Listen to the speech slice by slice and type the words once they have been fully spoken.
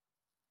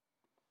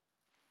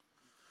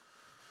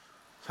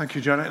Thank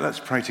you, Janet. Let's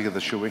pray together,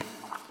 shall we?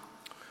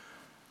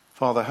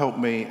 Father, help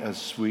me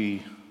as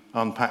we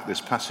unpack this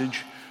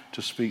passage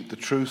to speak the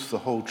truth, the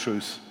whole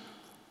truth,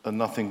 and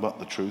nothing but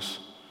the truth,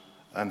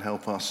 and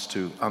help us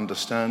to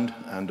understand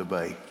and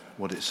obey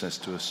what it says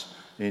to us.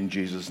 In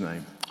Jesus'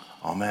 name,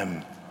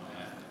 amen.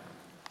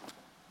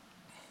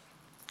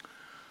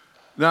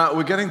 Now,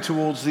 we're getting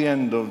towards the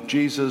end of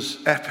Jesus'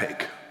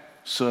 epic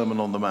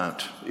Sermon on the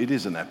Mount. It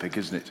is an epic,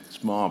 isn't it?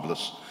 It's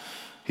marvelous.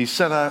 He's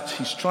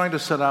trying to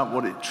set out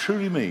what it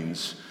truly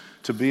means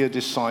to be a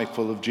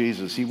disciple of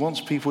Jesus. He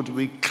wants people to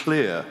be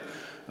clear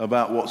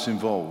about what's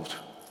involved.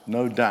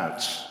 No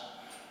doubts.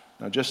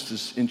 Now, just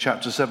as in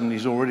chapter 7,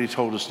 he's already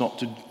told us not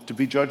to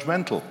be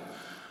judgmental.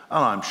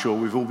 And I'm sure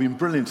we've all been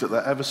brilliant at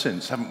that ever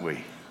since, haven't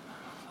we?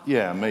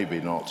 Yeah,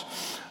 maybe not.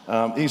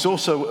 He's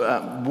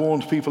also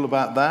warned people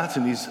about that,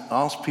 and he's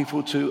asked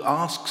people to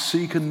ask,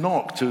 seek, and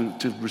knock,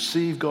 to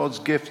receive God's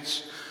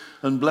gifts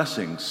and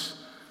blessings.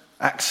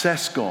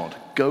 Access God,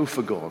 go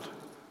for God,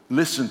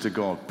 listen to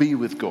God, be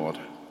with God.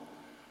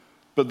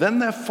 But then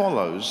there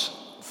follows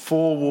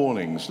 4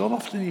 warnings. Not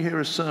often you hear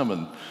a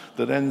sermon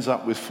that ends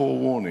up with 4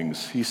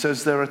 warnings. He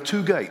says there are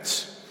 2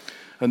 gates.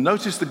 And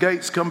notice the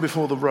gates come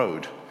before the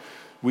road.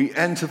 We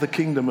enter the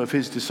kingdom of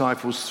his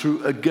disciples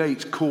through a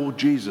gate called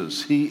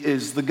Jesus. He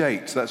is the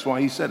gate. That's why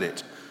he said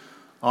it.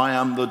 I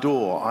am the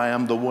door. I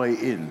am the way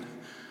in.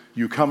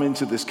 You come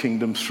into this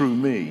kingdom through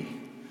me.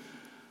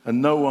 And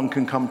no one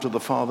can come to the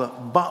Father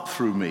but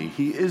through me.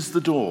 He is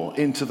the door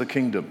into the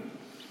kingdom.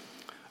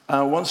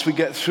 Once we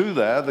get through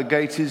there,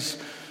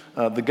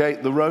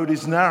 the road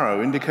is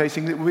narrow,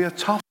 indicating that it will be a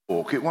tough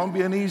walk. It won't be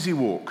an easy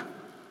walk.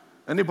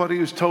 Anybody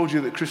who's told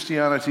you that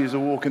Christianity is a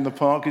walk in the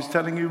park is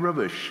telling you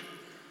rubbish.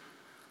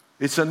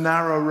 It's a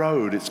narrow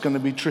road. It's going to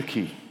be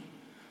tricky.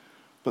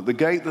 But the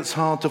gate that's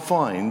hard to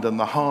find and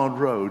the hard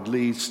road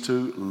leads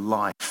to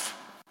life.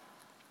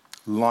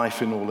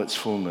 Life in all its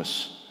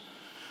fullness.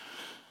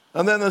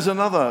 And then there's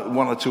another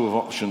 1 or 2 of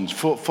options,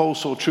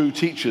 false or true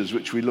teachers,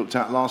 which we looked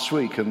at last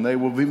week, and they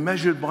will be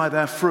measured by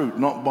their fruit,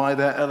 not by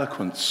their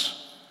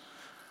eloquence.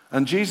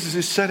 And Jesus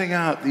is setting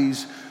out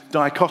these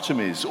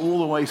dichotomies all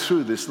the way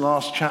through this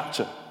last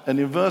chapter. And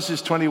in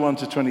verses 21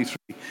 to 23,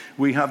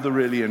 we have the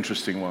really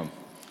interesting one.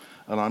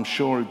 And I'm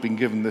sure we've been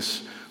given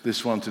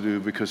this one to do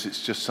because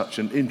it's just such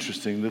an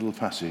interesting little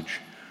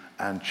passage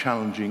and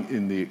challenging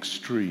in the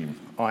extreme,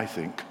 I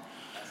think.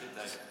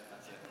 That's it.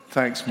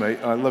 Thanks, mate.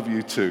 I love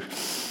you too.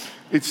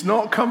 It's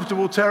not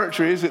comfortable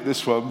territory, is it,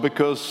 this one?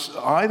 Because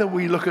either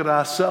we look at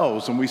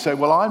ourselves and we say,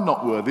 well, I'm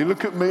not worthy.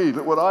 Look at me.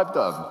 Look what I've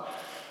done.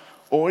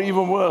 Or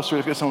even worse, we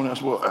look at someone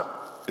else, well,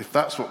 if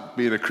that's what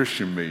being a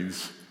Christian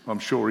means, I'm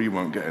sure he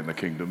won't get in the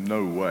kingdom.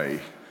 No way.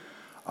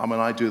 I mean,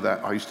 I do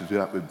that. I used to do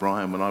that with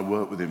Brian when I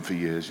worked with him for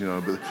years,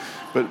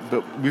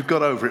 But we've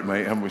got over it,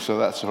 mate, haven't we? So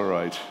that's all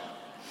right.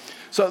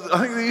 So I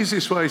think the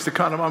easiest way is to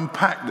kind of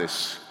unpack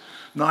this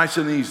nice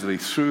and easily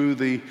through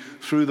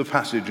the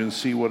passage and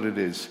see what it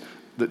is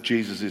that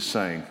Jesus is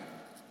saying.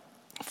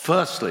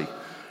 Firstly,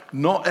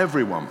 not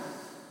everyone.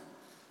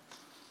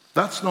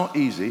 That's not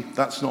easy.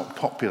 That's not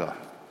popular.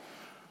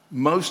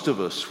 Most of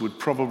us would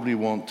probably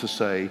want to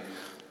say,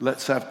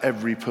 let's have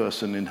every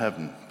person in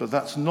heaven. But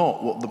that's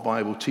not what the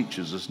Bible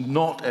teaches us.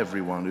 Not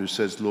everyone who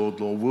says, Lord,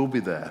 Lord, will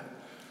be there.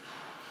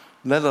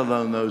 Let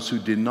alone those who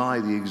deny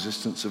the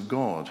existence of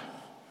God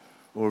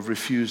or have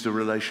refused a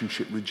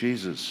relationship with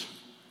Jesus.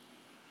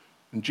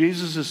 And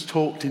Jesus has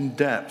talked in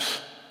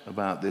depth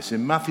about this.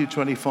 In Matthew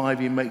 25,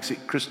 he makes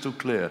it crystal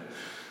clear.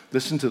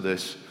 Listen to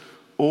this.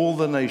 All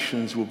the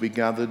nations will be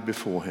gathered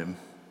before him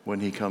when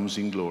he comes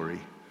in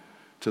glory.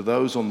 To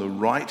those on the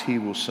right, he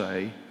will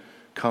say,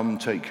 come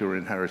take your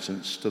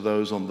inheritance. To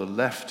those on the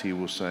left, he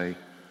will say,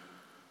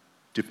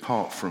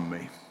 depart from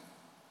me.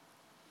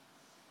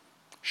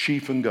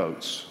 Sheep and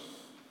goats.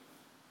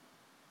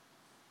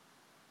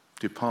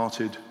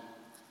 Departed,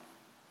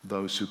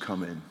 those who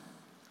come in.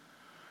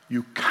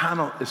 You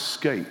cannot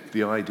escape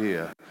the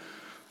idea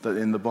that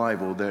in the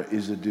Bible there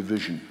is a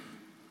division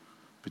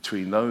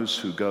between those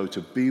who go to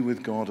be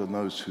with God and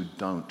those who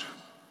don't.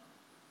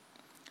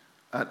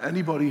 And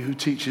anybody who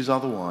teaches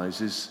otherwise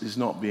is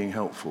not being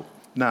helpful.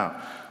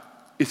 Now,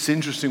 it's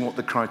interesting what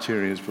the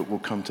criteria is, but we'll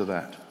come to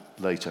that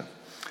later.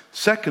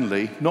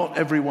 Secondly, not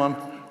everyone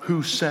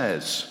who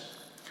says.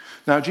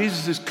 Now,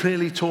 Jesus is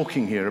clearly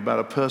talking here about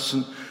a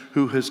person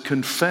who has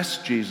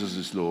confessed Jesus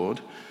as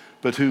Lord,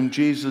 but whom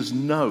Jesus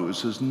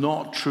knows has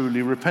not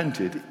truly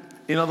repented.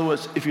 In other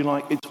words, if you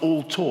like, it's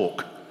all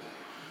talk.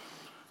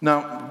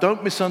 Now,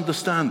 don't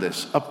misunderstand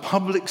this. A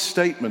public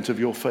statement of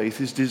your faith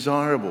is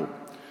desirable.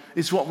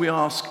 It's what we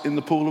ask in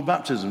the pool of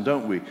baptism,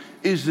 don't we?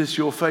 Is this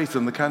your faith?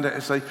 And the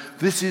candidates say,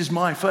 this is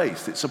my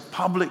faith. It's a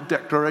public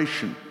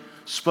declaration,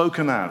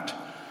 spoken out.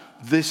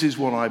 This is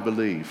what I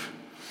believe.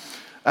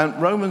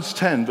 And Romans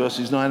 10,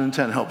 verses 9 and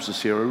 10 helps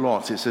us here a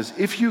lot. It says,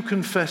 if you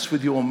confess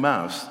with your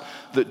mouth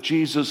that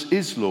Jesus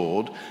is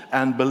Lord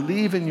and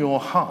believe in your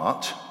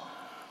heart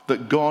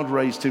that God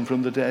raised him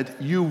from the dead,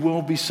 you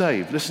will be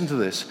saved. Listen to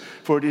this.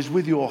 For it is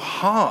with your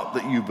heart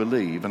that you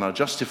believe and are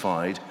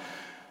justified,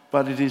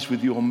 but it is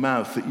with your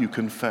mouth that you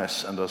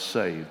confess and are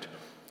saved.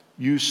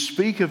 You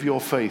speak of your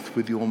faith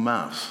with your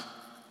mouth,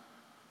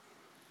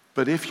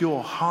 but if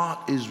your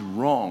heart is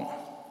wrong,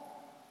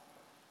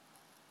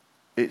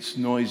 it's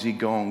noisy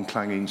gong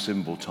clanging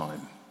cymbal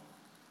time.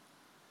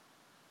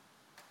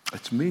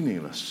 It's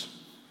meaningless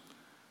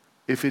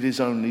if it is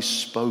only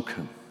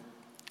spoken.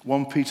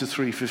 1 Peter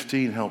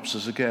 3:15 helps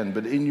us again.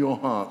 But in your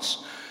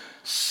hearts,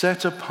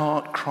 set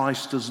apart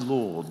Christ as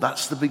Lord.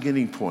 That's the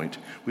beginning point.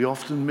 We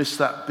often miss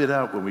that bit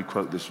out when we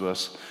quote this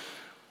verse.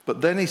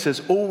 But then he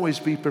says, always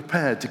be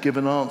prepared to give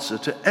an answer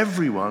to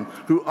everyone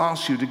who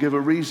asks you to give a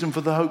reason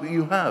for the hope that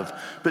you have.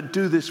 But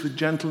do this with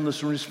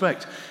gentleness and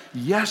respect.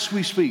 Yes,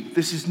 we speak.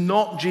 This is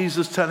not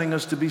Jesus telling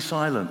us to be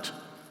silent.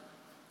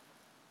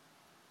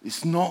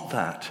 It's not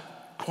that.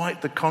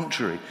 Quite the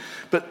contrary.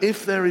 But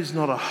if there is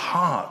not a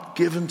heart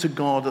given to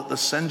God at the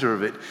center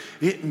of it,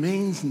 it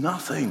means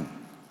nothing.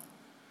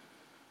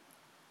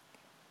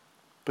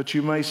 But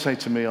you may say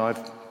to me,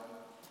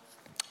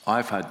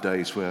 I've had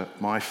days where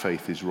my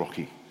faith is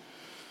rocky.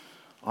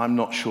 I'm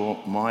not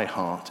sure my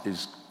heart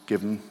is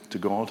given to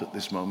God at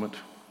this moment.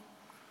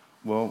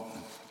 Well,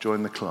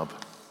 join the club.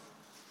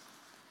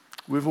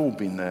 We've all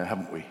been there,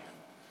 haven't we?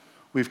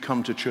 We've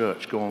come to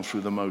church, gone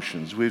through the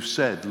motions. We've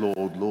said,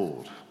 Lord,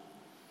 Lord.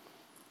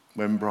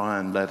 When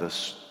Brian led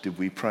us, did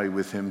we pray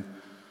with him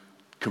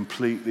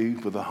completely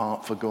with a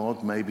heart for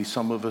God? Maybe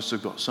some of us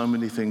have got so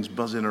many things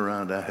buzzing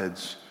around our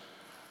heads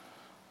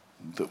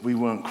that we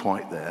weren't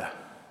quite there.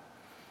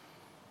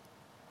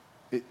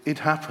 It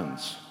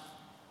happens.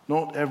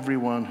 Not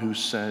everyone who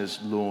says,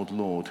 Lord,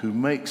 Lord, who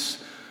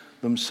makes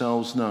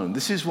themselves known.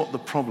 This is what the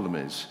problem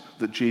is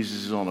that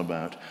Jesus is on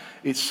about.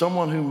 It's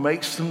someone who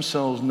makes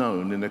themselves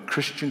known in a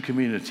Christian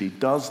community,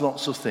 does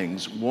lots of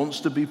things,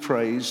 wants to be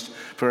praised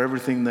for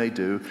everything they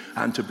do,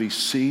 and to be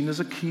seen as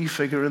a key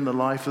figure in the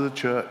life of the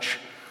church.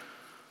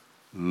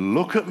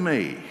 Look at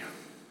me.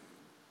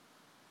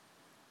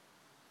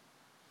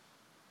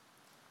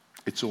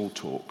 It's all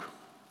talk.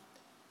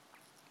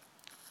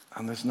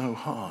 And there's no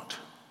heart.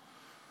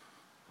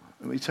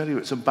 Let me tell you,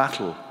 it's a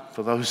battle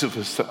for those of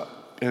us that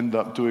end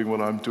up doing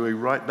what I'm doing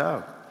right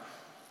now.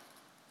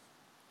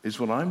 Is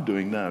what I'm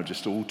doing now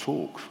just all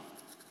talk?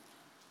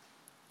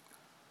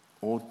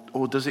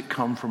 Or does it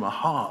come from a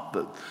heart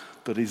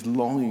that is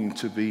longing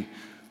to be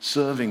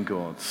serving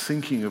God,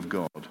 thinking of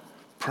God,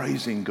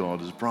 praising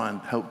God, as Brian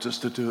helped us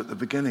to do at the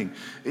beginning?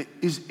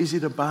 Is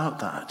it about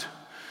that?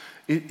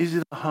 Is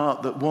it a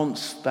heart that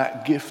wants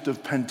that gift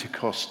of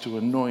Pentecost to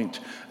anoint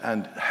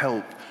and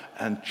help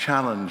and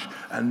challenge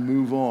and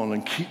move on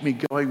and keep me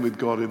going with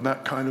God in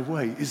that kind of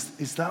way?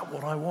 Is that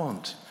what I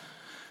want?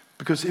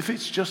 Because if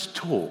it's just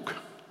talk,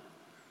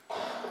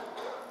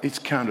 it's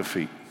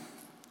counterfeit.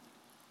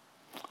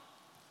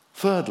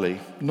 Thirdly,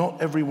 not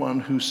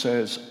everyone who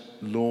says,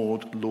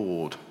 Lord,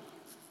 Lord.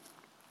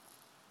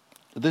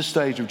 At this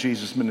stage of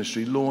Jesus'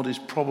 ministry, Lord is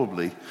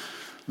probably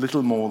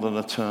little more than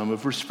a term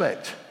of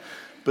respect.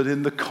 But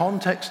in the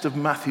context of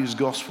Matthew's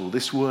gospel,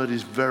 this word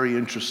is very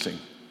interesting.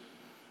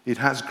 It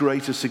has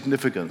greater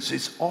significance.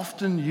 It's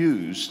often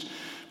used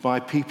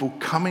by people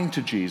coming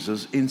to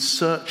Jesus in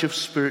search of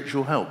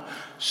spiritual help.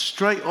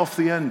 Straight off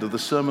the end of the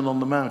Sermon on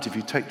the Mount, if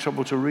you take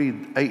trouble to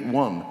read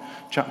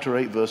chapter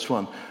 8, verse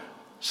 1,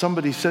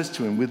 somebody says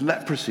to him with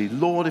leprosy,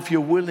 Lord, if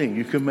you're willing,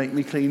 you can make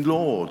me clean,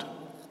 Lord.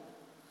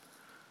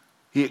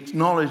 He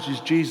acknowledges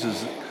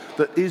Jesus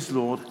that is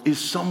Lord is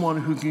someone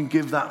who can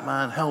give that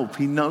man help.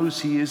 He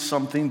knows he is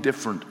something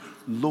different,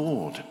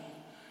 Lord.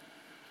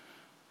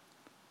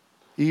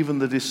 Even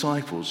the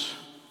disciples,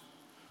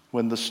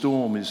 when the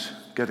storm is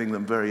getting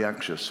them very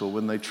anxious, or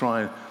when they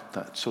try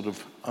that sort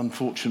of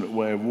unfortunate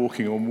way of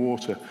walking on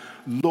water,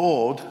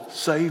 Lord,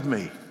 save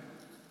me.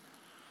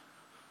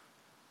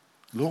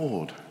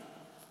 Lord.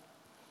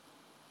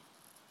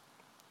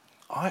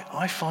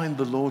 I find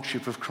the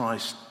lordship of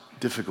Christ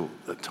difficult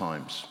at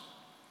times.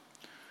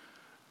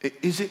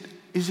 Is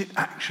it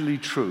actually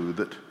true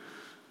that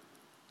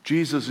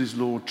Jesus is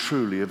Lord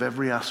truly of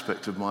every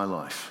aspect of my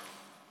life?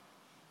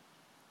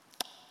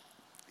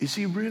 Is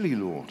he really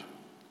Lord?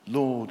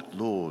 Lord,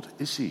 Lord,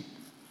 is he?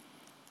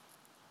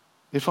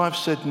 If I've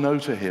said no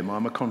to him,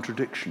 I'm a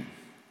contradiction.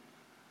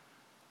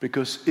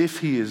 Because if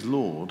he is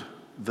Lord,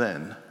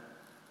 then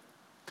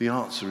the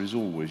answer is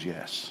always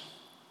yes.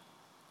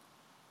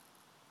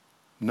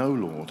 No,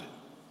 Lord,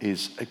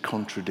 is a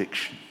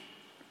contradiction.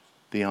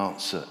 The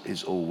answer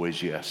is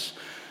always yes.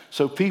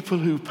 So people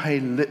who pay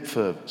lip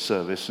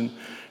service and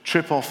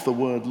trip off the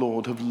word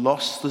Lord have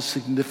lost the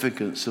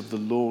significance of the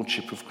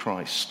lordship of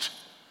Christ.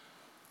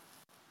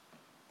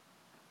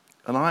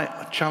 And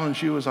I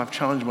challenge you, as I've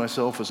challenged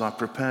myself as I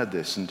prepared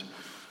this, and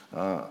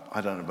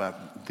I don't know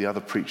about the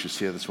other preachers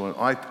here this morning.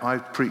 I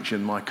preach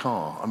in my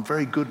car. I'm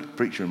very good at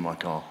preaching in my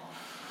car.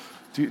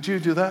 Do you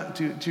do that?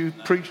 Do you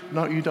preach?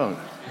 No, you don't.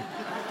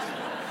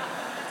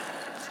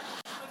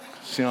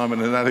 See, I'm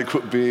an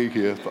inadequate being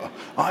here, but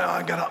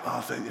I get up, I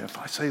think, if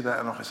I say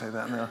that and if I say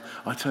that, and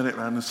I turn it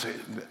around and say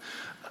it.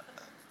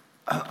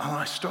 And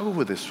I struggle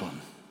with this one.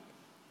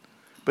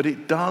 But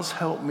it does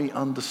help me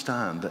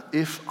understand that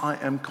if I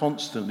am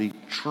constantly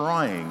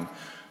trying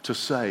to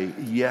say,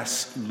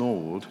 yes,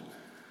 Lord,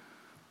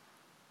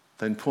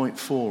 then point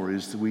 4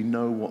 is that we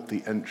know what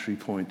the entry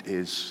point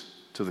is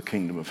to the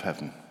kingdom of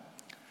heaven.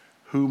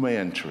 Who may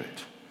enter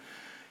it?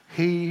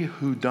 He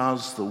who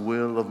does the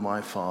will of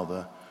my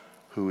Father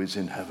who is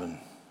in heaven.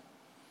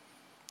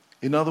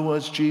 In other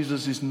words,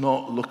 Jesus is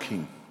not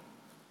looking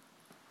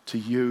to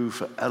you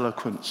for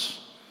eloquence,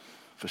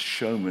 for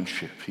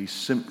showmanship. He's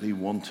simply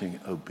wanting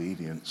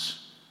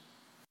obedience.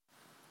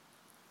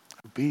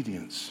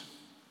 Obedience.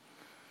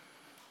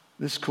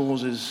 This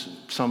causes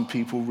some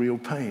people real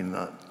pain.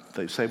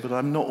 They say, but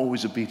I'm not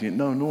always obedient.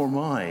 No, nor am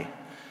I.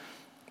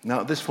 Now,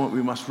 at this point,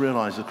 we must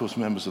realize, of course,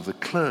 members of the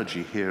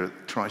clergy here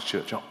at Christ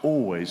Church are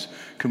always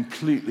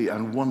completely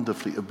and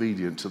wonderfully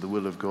obedient to the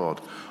will of God.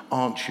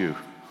 Aren't you?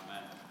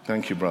 Amen.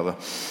 Thank you, brother.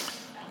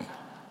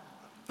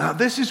 Now,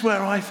 this is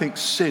where I think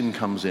sin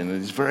comes in, and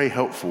it's very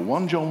helpful.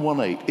 1 John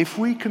 1:8. If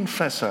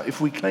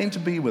we claim to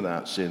be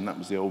without sin, that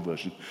was the old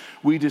version,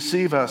 we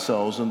deceive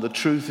ourselves and the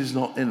truth is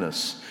not in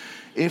us.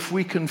 If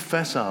we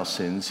confess our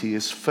sins, he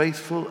is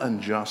faithful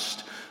and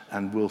just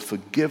and will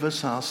forgive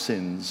us our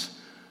sins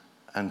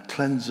and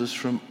cleanse us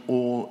from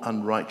all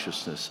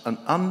unrighteousness. An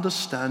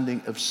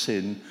understanding of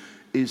sin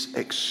is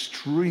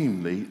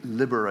extremely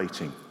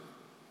liberating.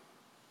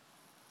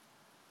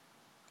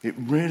 It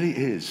really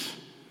is.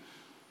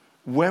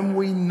 When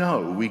we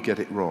know we get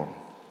it wrong,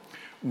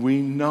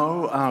 we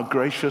know our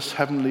gracious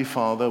Heavenly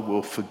Father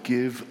will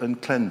forgive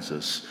and cleanse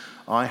us.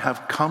 I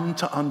have come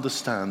to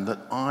understand that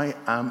I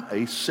am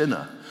a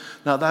sinner.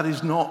 Now, that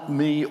is not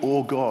me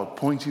or God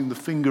pointing the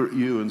finger at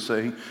you and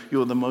saying,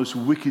 you're the most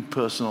wicked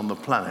person on the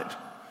planet.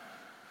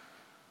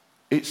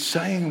 It's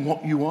saying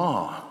what you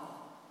are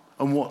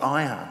and what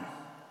I am.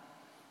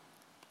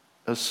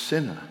 A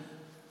sinner,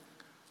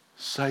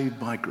 saved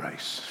by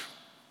grace,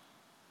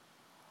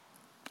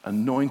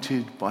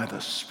 anointed by the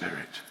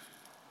Spirit,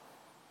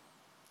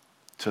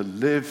 to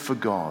live for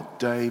God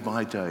day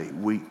by day,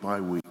 week by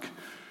week,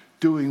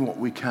 doing what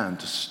we can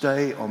to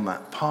stay on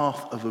that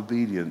path of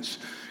obedience.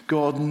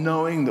 God,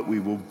 knowing that we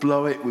will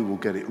blow it, we will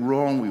get it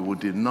wrong, we will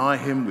deny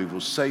him, we will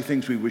say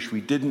things we wish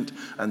we didn't,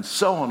 and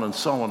so on and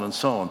so on and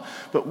so on.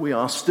 But we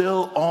are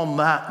still on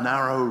that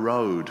narrow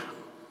road.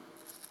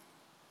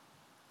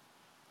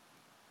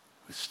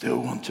 We still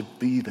want to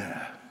be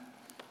there.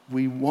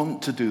 We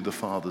want to do the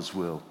Father's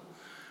will.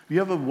 Have you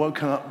ever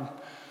woken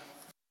up,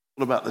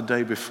 thought about the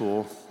day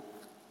before,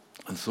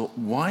 and thought,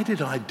 why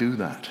did I do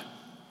that?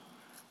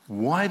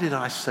 Why did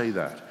I say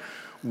that?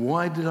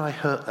 Why did I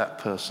hurt that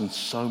person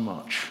so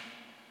much?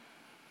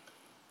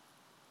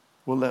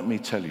 Well, let me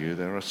tell you,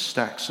 there are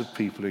stacks of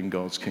people in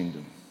God's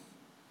kingdom.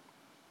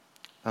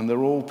 And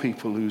they're all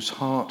people whose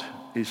heart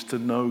is to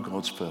know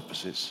God's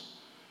purposes,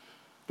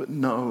 but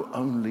know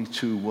only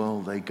too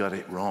well they got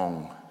it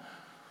wrong.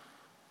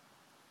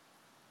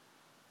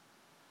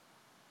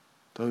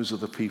 Those are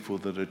the people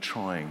that are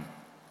trying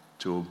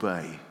to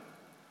obey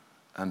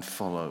and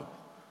follow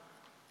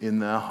in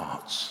their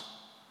hearts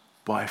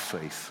by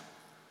faith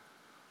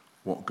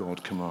what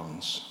God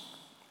commands.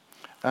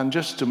 And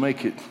just to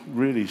make it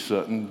really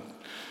certain,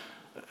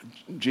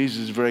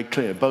 Jesus is very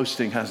clear,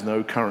 boasting has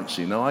no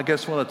currency. Now, I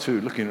guess one or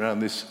two looking around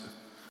this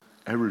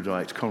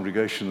erudite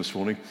congregation this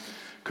morning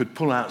could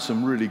pull out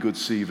some really good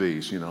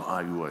CVs.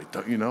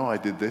 Don't you know I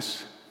did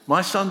this?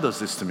 My son does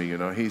this to me,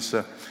 He's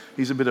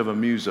a bit of a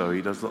muso.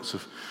 He does lots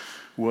of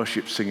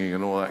worship singing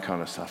and all that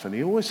kind of stuff. And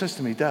he always says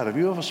to me, Dad, have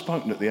you ever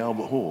spoken at the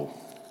Albert Hall?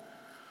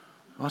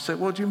 I said,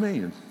 what do you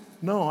mean?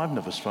 No, I've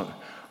never spoken.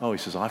 Oh, he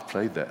says, I've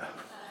played there.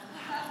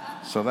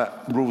 So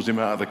that rules him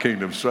out of the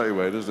kingdom straight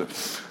away, doesn't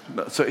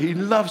it? So he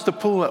loves to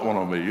pull that one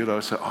on me,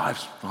 So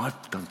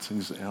I've done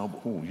things at the Albert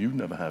Hall. You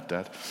never have,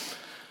 Dad.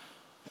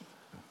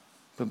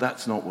 But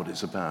that's not what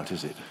it's about,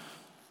 is it?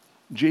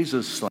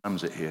 Jesus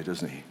slams it here,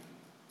 doesn't he?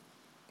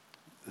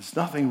 There's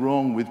nothing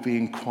wrong with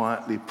being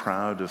quietly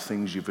proud of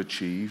things you've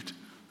achieved.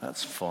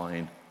 That's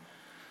fine.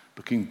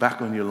 Looking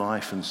back on your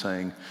life and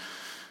saying,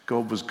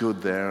 God was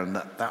good there and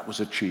that was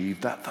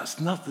achieved.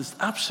 There's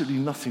absolutely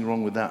nothing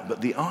wrong with that.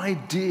 But the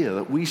idea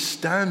that we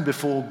stand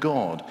before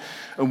God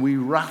and we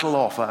rattle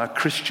off our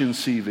Christian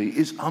CV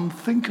is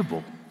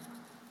unthinkable.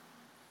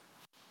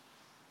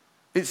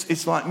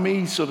 It's like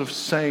me sort of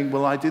saying,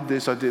 well, I did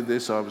this,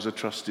 I was a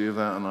trustee of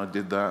that, and I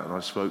did that, and I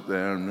spoke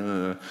there,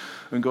 and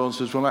God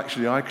says, well,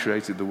 actually, I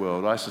created the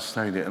world, I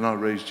sustained it, and I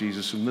raised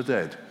Jesus from the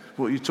dead.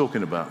 What are you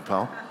talking about,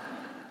 pal?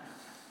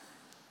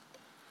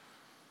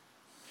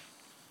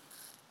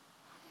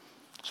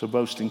 So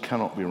boasting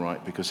cannot be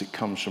right because it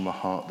comes from a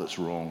heart that's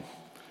wrong.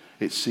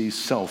 It sees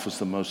self as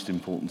the most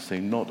important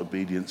thing, not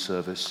obedient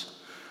service.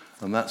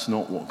 And that's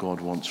not what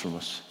God wants from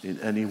us in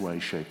any way,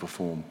 shape, or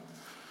form.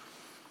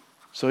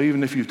 So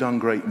even if you've done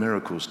great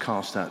miracles,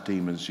 cast out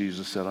demons,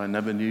 Jesus said, I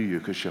never knew you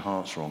because your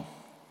heart's wrong.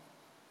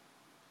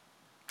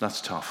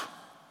 That's tough.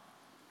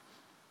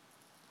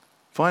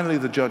 Finally,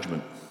 the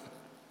judgment.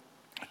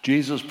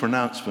 Jesus'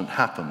 pronouncement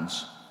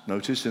happens,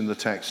 notice in the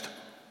text,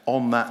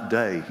 on that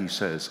day he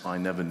says, I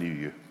never knew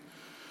you.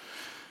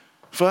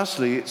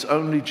 Firstly, it's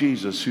only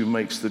Jesus who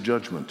makes the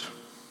judgment.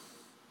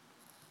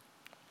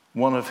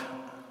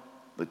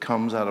 That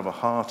comes out of a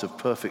heart of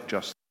perfect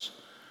justice.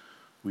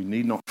 We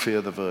need not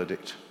fear the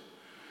verdict.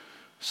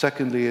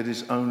 Secondly, it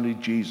is only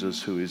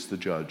Jesus who is the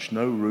judge.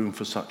 No room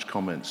for such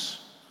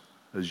comments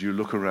as you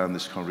look around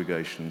this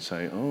congregation and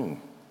say, oh,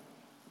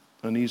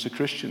 and he's a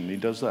Christian, he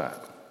does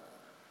that.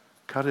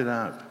 Cut it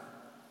out.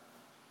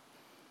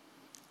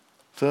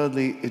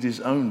 Thirdly, it is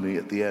only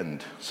at the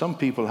end. Some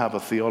people have a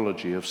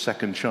theology of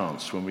second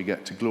chance when we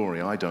get to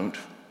glory. I don't.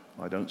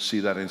 I don't see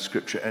that in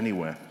Scripture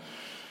anywhere.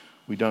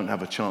 We don't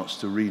have a chance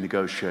to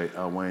renegotiate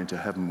our way into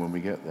heaven when we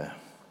get there.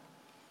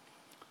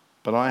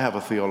 But I have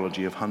a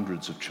theology of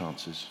hundreds of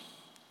chances.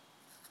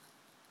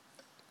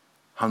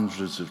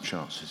 Hundreds of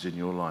chances in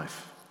your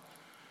life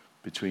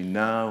between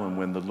now and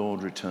when the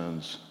Lord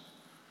returns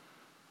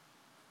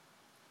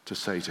to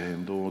say to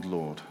him, Lord,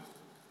 Lord,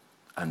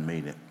 and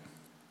mean it.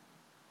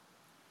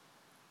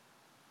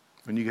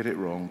 When you get it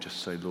wrong,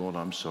 just say, Lord,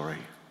 I'm sorry.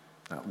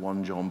 That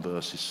 1 John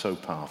verse is so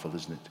powerful,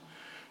 isn't it?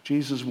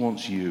 Jesus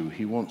wants you.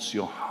 He wants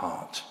your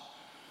heart.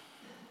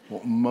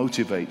 What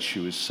motivates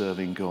you is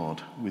serving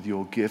God with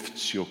your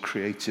gifts, your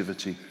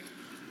creativity,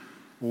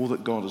 all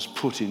that God has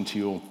put into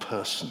your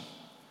person.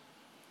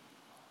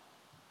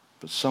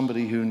 But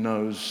somebody who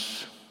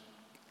knows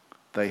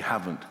they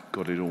haven't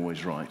got it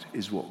always right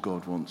is what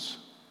God wants.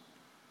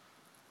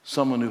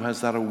 Someone who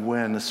has that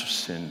awareness of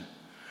sin,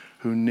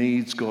 who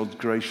needs God's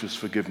gracious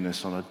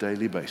forgiveness on a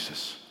daily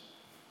basis.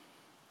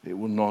 It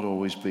will not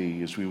always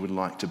be as we would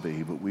like to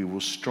be, but we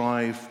will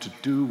strive to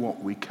do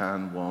what we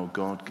can while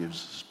God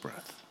gives us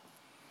breath.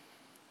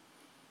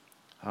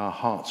 Our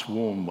hearts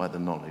warmed by the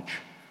knowledge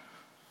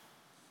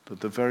that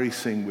the very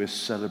thing we're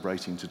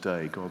celebrating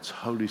today, God's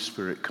Holy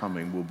Spirit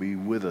coming, will be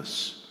with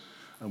us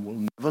and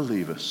will never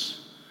leave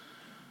us,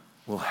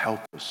 will help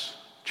us,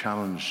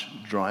 challenge,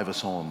 drive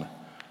us on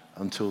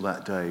until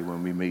that day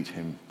when we meet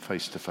him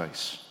face to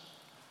face.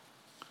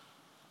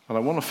 And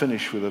I want to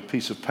finish with a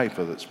piece of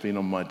paper that's been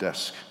on my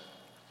desk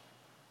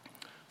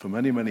for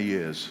many, many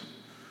years.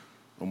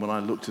 And when I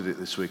looked at it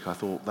this week, I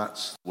thought,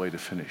 that's the way to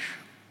finish.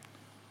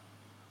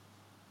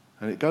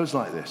 And it goes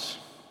like this.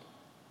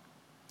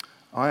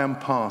 I am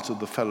part of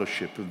the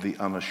fellowship of the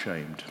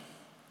unashamed.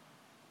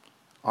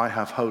 I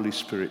have Holy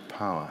Spirit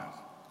power.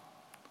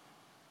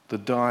 The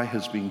die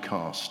has been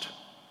cast.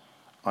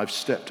 I've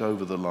stepped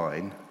over the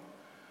line.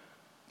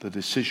 The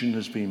decision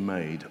has been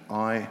made.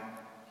 I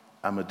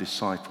am a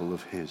disciple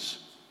of his.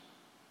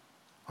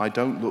 I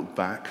don't look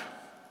back,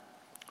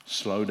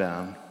 slow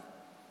down,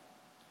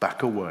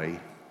 back away,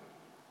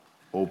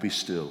 or be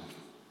still.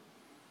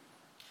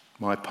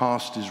 My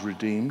past is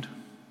redeemed,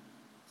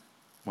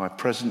 my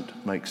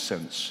present makes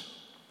sense,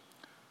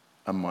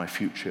 and my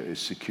future is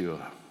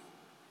secure.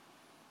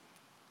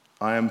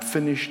 I am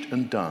finished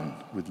and done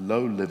with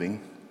low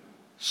living,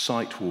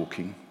 sight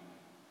walking,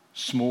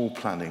 small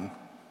planning,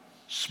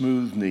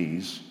 smooth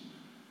knees,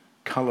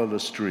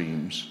 colorless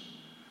dreams,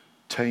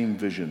 tame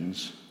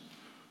visions,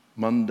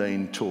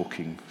 mundane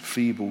talking,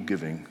 feeble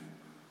giving,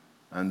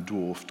 and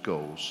dwarfed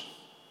goals.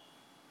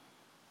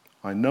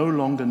 I no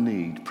longer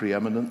need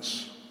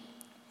preeminence,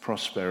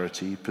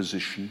 prosperity,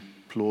 position,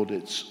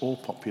 plaudits, or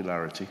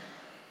popularity.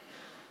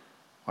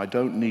 I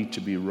don't need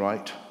to be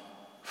right,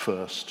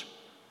 first,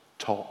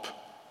 top,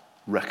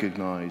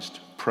 recognized,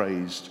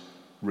 praised,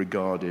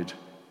 regarded,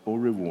 or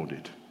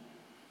rewarded.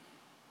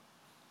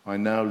 I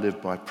now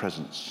live by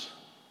presence,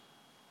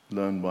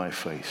 learn by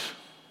faith,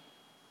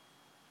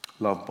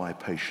 love by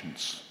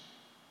patience,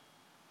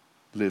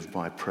 live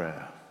by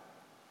prayer,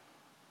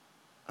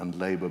 and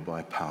labor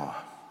by power.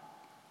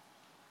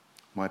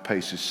 My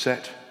pace is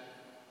set,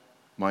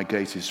 my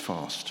gait is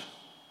fast,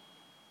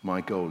 my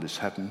goal is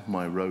heaven,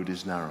 my road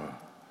is narrow,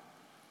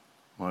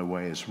 my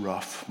way is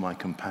rough, my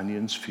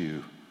companions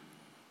few,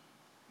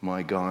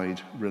 my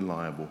guide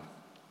reliable,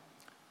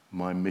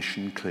 my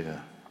mission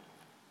clear.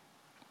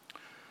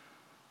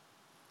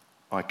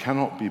 I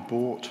cannot be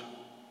bought,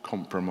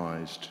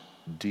 compromised,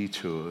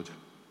 detoured,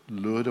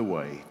 lured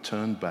away,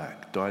 turned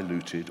back,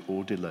 diluted,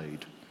 or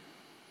delayed.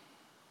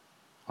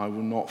 I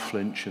will not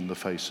flinch in the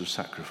face of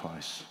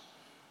sacrifice,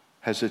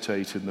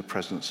 hesitate in the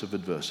presence of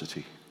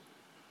adversity,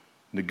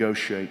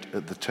 negotiate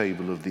at the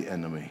table of the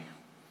enemy,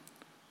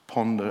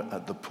 ponder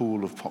at the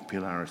pool of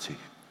popularity,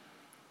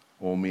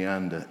 or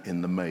meander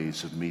in the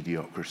maze of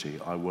mediocrity.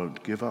 I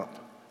won't give up,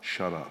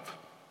 shut up,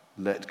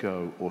 let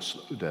go, or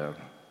slow down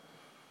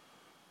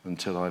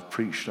until I've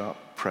preached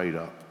up, prayed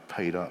up,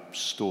 paid up,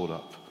 stored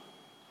up,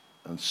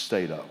 and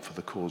stayed up for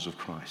the cause of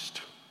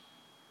Christ.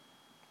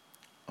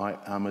 I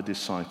am a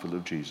disciple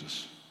of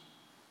Jesus.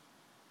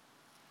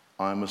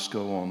 I must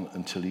go on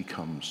until he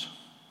comes.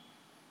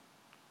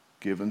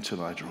 Give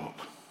until I drop.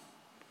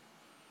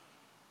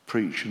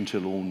 Preach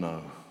until all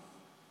know.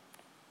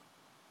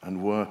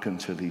 And work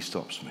until he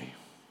stops me.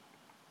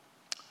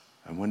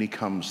 And when he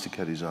comes to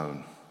get his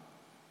own,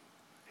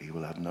 he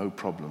will have no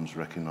problems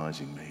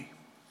recognizing me.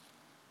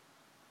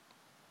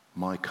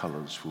 My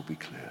colors will be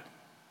clear.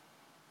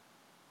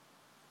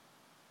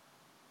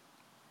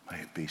 May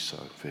it be so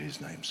for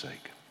his name's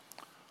sake.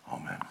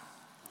 Amen.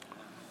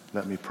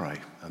 Let me pray,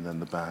 and then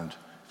the band,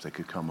 if they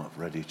could come up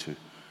ready to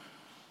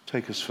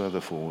take us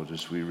further forward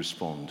as we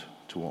respond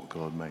to what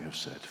God may have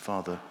said.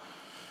 Father,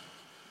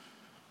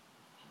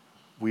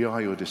 we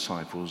are your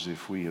disciples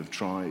if we have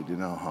tried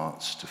in our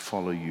hearts to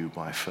follow you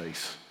by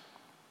faith.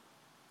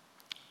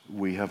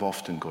 We have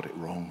often got it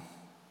wrong.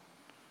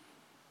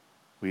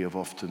 We have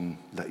often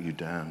let you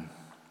down.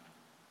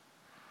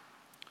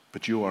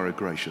 But you are a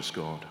gracious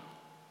God,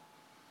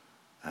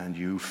 and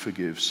you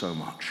forgive so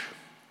much.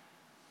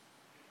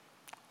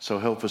 So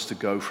help us to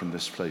go from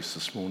this place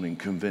this morning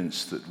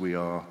convinced that we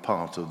are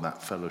part of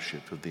that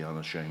fellowship of the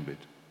unashamed.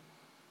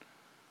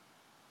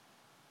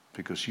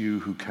 Because you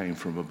who came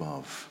from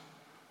above,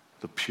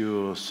 the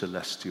pure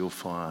celestial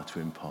fire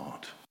to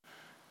impart,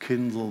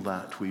 kindle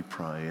that, we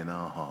pray, in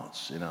our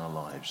hearts, in our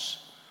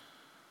lives,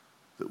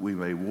 that we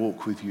may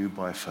walk with you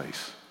by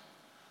faith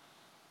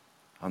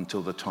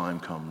until the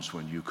time comes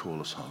when you call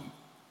us home,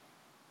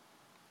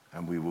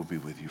 and we will be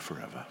with you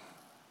forever.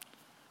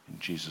 In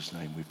Jesus'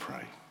 name we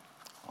pray.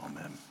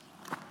 Amen.